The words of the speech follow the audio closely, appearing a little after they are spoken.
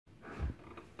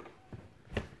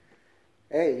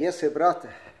Hey, yes, brate.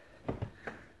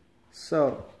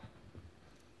 So,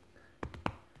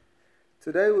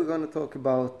 today we're going to talk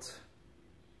about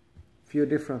a few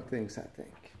different things, I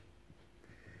think.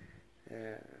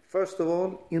 First of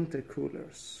all,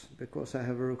 intercoolers, because I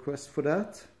have a request for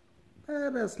that.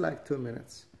 That's like 2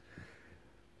 minutes.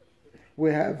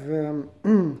 We have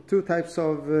two types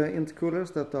of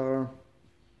intercoolers that are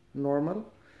normal.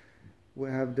 We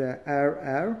have the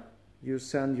air. You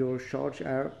send your charge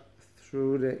air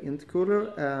through the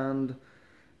intercooler, and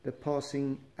the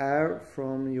passing air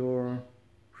from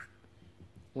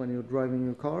when you're driving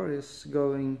your car is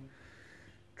going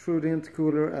through the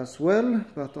intercooler as well,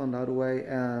 but on the other way,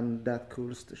 and that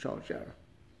cools the charge air.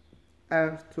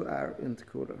 Air to air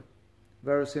intercooler.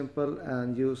 Very simple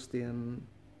and used in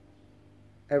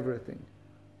everything.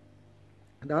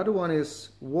 The other one is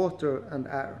water and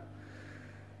air.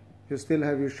 You still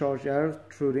have your charged air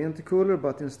through the intercooler,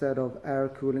 but instead of air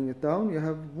cooling it down, you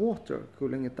have water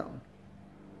cooling it down.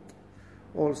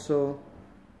 Also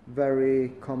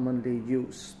very commonly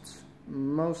used,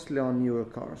 mostly on newer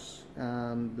cars,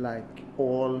 and like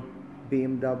all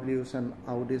BMWs and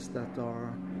Audis that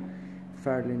are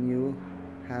fairly new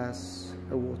has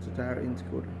a water to air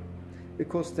intercooler,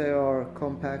 because they are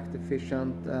compact,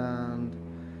 efficient, and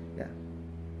yeah,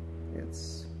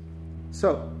 it's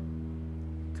so.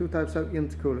 Two types of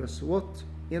intercoolers. What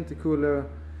intercooler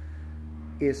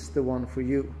is the one for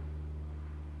you?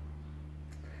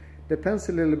 Depends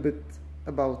a little bit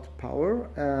about power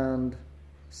and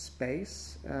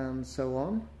space and so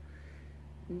on.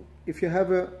 If you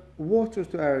have a water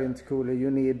to air intercooler,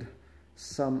 you need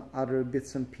some other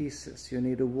bits and pieces. You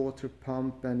need a water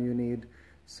pump, and you need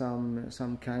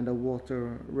some kind of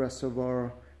water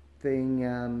reservoir thing,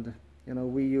 and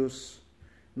we use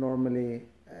normally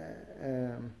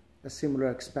a similar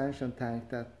expansion tank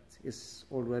that is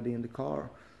already in the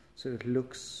car, so it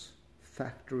looks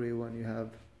factory when you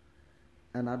have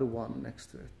another one next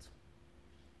to it.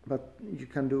 But you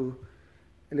can do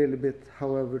a little bit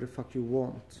however the fuck you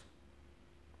want.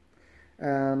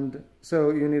 And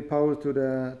so you need power to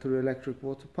the electric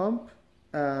water pump,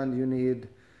 and you need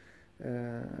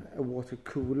a water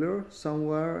cooler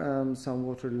somewhere, and some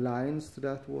water lines to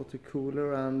that water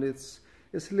cooler, and it's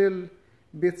little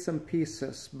bits and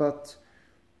pieces, but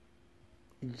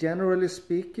generally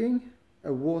speaking,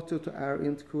 a water to air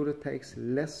intercooler takes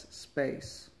less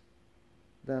space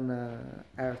than an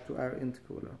air to air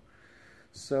intercooler.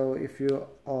 So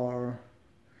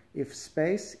if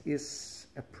space is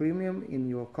a premium in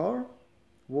your car,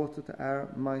 water to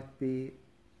air might be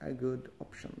a good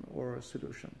option or a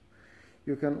solution.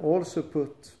 You can also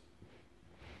put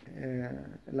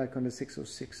like on the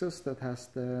 606s that has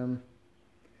the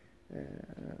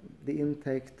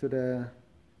intake to the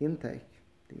intake,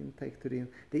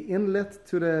 the inlet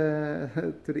to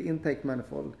the intake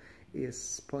manifold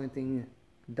is pointing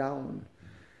down.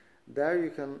 There you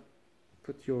can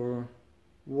put your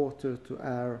water to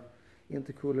air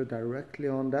intercooler directly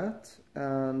on that,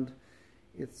 and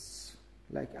it's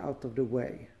like out of the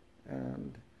way,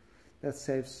 and that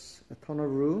saves a ton of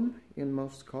room in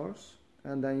most cars.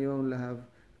 And then you only have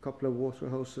a couple of water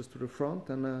hoses to the front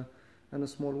and a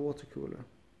small water cooler.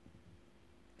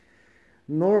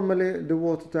 Normally the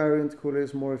water to air intercooler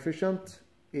is more efficient,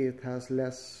 it has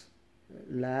less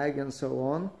lag and so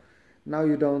on. Now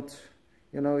you don't,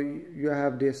 you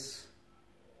have this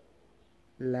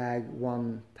lag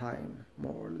one time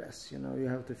more or less, you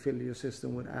have to fill your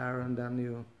system with air and then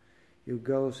you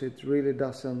go, so it really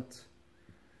doesn't,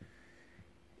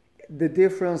 the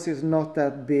difference is not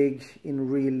that big in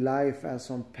real life as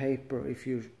on paper if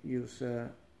you use a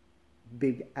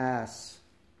big ass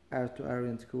air to air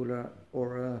intercooler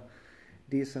or a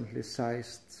decently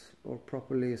sized or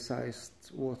properly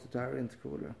sized water to air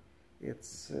intercooler.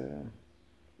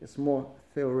 It's more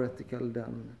theoretical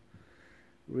than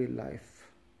real life,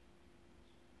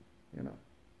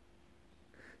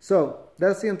 So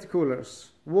that's intercoolers.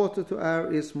 Water to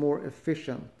air is more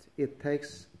efficient. It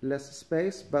takes less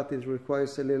space, but it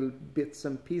requires a little bits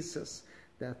and pieces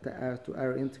that the air to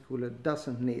air intercooler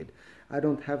doesn't need. I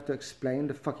don't have to explain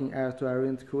the fucking air to air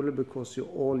intercooler, because you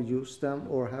all use them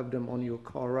or have them on your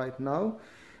car right now.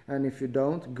 And if you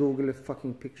don't, Google a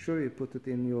fucking picture, you put it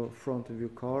in your front of your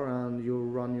car and you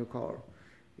run your car.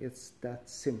 It's that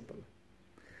simple.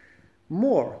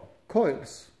 More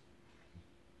coils.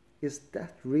 Is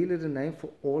that really the name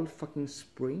for all fucking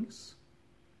springs?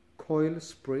 Coil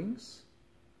springs?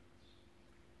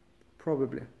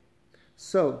 Probably.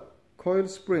 So, coil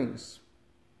springs.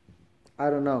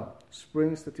 I don't know.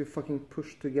 Springs that you fucking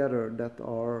push together that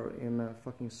are in a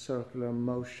fucking circular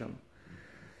motion.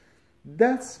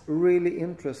 That's really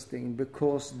interesting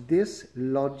because this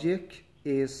logic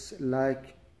is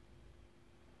like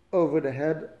over the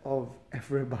head of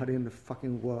everybody in the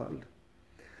fucking world.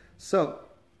 So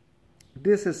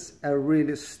this is a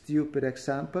really stupid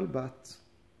example, but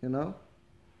you know,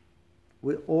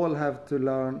 we all have to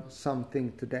learn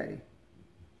something today.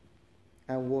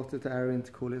 And water to air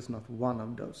intercooler is not one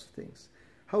of those things.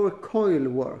 How a coil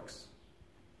works.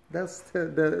 That's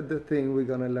the thing we're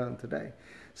going to learn today.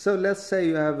 So let's say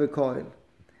you have a coil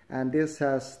and this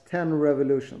has 10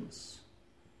 revolutions.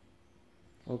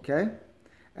 Okay?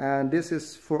 And this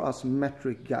is for us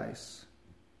metric guys.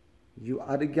 You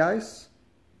other guys,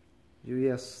 you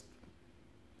just,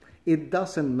 it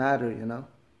doesn't matter, you know.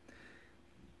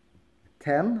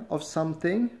 10 of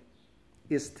something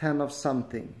is 10 of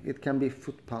something. It can be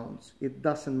foot-pounds. It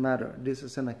doesn't matter. This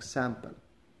is an example.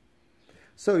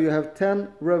 So you have 10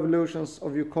 revolutions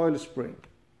of your coil spring.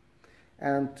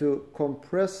 And to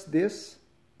compress this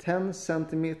 10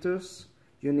 centimeters,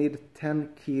 you need 10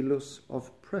 kilos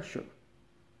of pressure.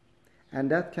 And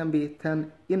that can be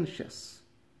 10 inches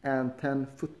and 10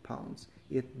 foot-pounds.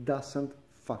 It doesn't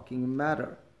fucking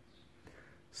matter.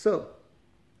 So,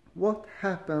 what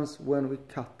happens when we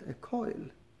cut a coil?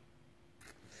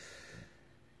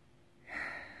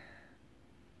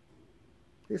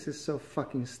 This is so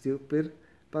fucking stupid,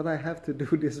 but I have to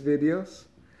do these videos.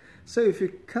 So if you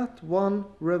cut one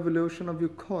revolution of your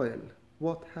coil,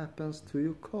 what happens to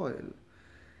your coil?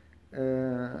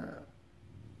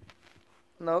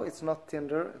 No, it's not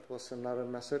Tinder, it was another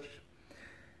message.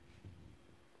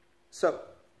 So,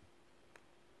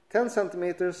 10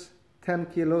 centimeters, 10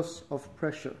 kilos of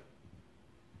pressure.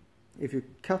 If you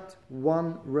cut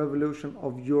one revolution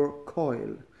of your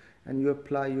coil and you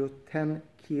apply your 10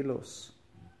 kilos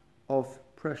of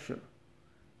pressure,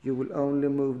 you will only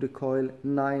move the coil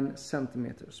 9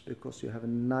 centimeters because you have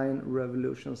 9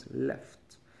 revolutions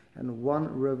left. And one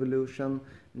revolution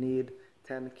need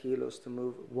 10 kilos to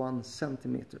move 1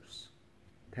 centimeters.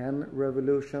 10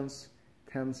 revolutions,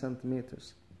 10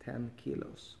 centimeters, 10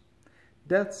 kilos.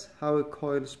 That's how a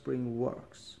coil spring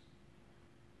works.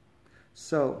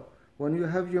 So, when you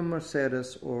have your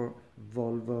Mercedes or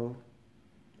Volvo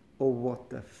or what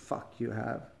the fuck you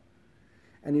have,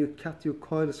 and you cut your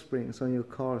coil springs on your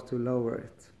car to lower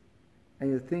it,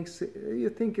 and you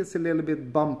think it's a little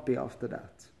bit bumpy after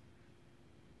that.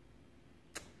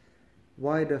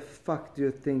 Why the fuck do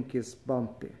you think it's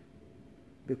bumpy?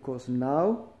 Because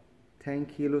now 10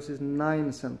 kilos is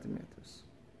 9 centimeters.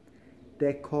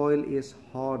 The coil is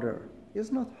harder.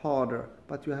 It's not harder,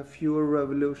 but you have fewer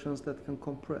revolutions that can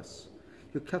compress.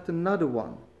 You cut another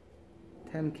one.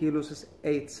 10 kilos is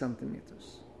 8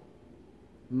 centimeters.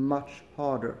 Much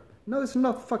harder. No, it's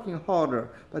not fucking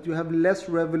harder, but you have less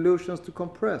revolutions to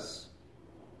compress.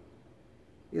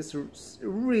 It's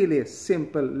really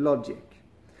simple logic.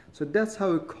 So that's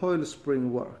how a coil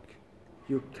spring works.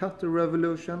 You cut the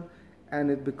revolution and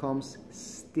it becomes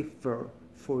stiffer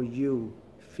for you,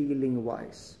 feeling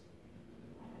wise.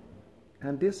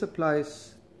 And this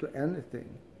applies to anything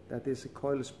that is a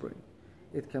coil spring.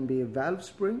 It can be a valve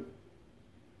spring.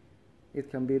 It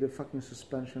can be the fucking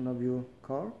suspension of your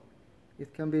car.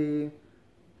 It can be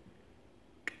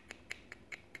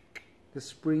the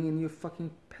spring in your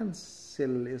fucking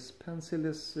pencil. Pencil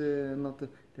is not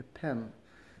the pen.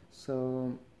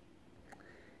 So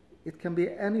it can be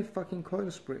any fucking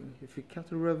coil spring. If you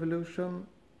cut a revolution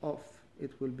off,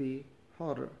 it will be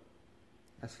harder.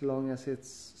 As long as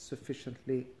it's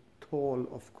sufficiently tall,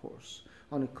 of course.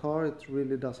 On a car it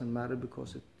really doesn't matter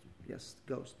because it just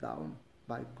goes down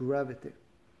by gravity.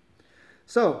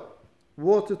 So,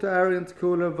 water to air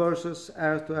intercooler versus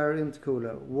air to air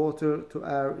intercooler. Water to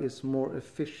air is more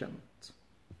efficient.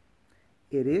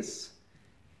 It is.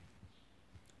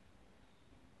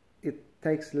 It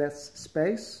takes less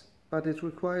space, but it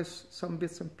requires some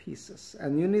bits and pieces.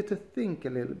 And you need to think a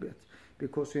little bit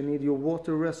because you need your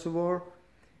water reservoir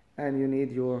and you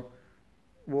need your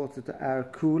water to air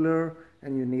cooler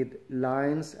and you need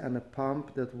lines and a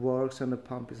pump that works and the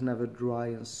pump is never dry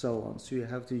and so on. So you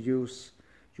have to use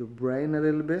your brain a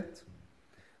little bit.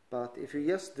 But if you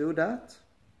just do that,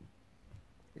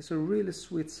 it's a really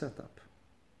sweet setup.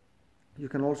 You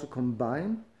can also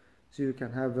combine, so you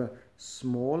can have a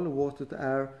small water to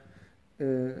air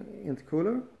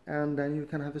intercooler and then you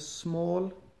can have a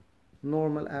small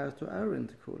normal air to air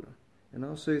intercooler. You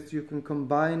know, so you can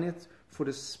combine it for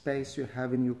the space you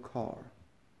have in your car.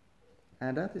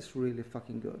 And that is really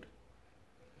fucking good.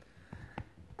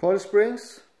 Coil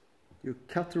springs, you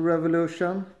cut the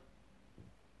revolution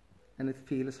and it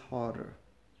feels harder.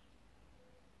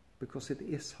 Because it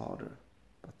is harder.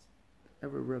 But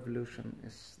every revolution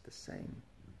is the same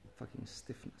fucking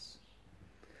stiffness.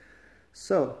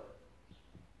 So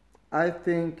I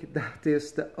think that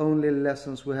is the only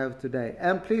lessons we have today.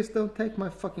 And please don't take my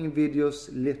fucking videos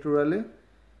literally,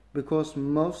 because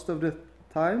most of the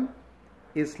time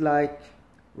it's like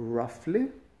roughly,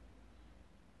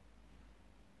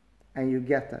 and you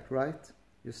get that, right?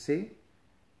 You see?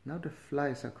 Now the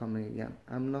flies are coming again.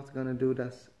 I'm not gonna do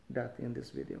that in this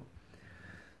video.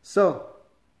 So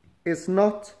it's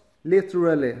not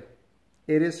literally,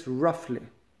 it is roughly.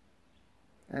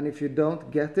 And if you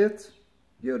don't get it,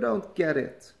 you don't get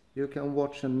it. You can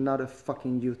watch another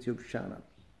fucking YouTube channel.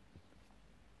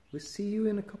 We'll see you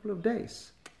in a couple of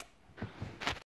days.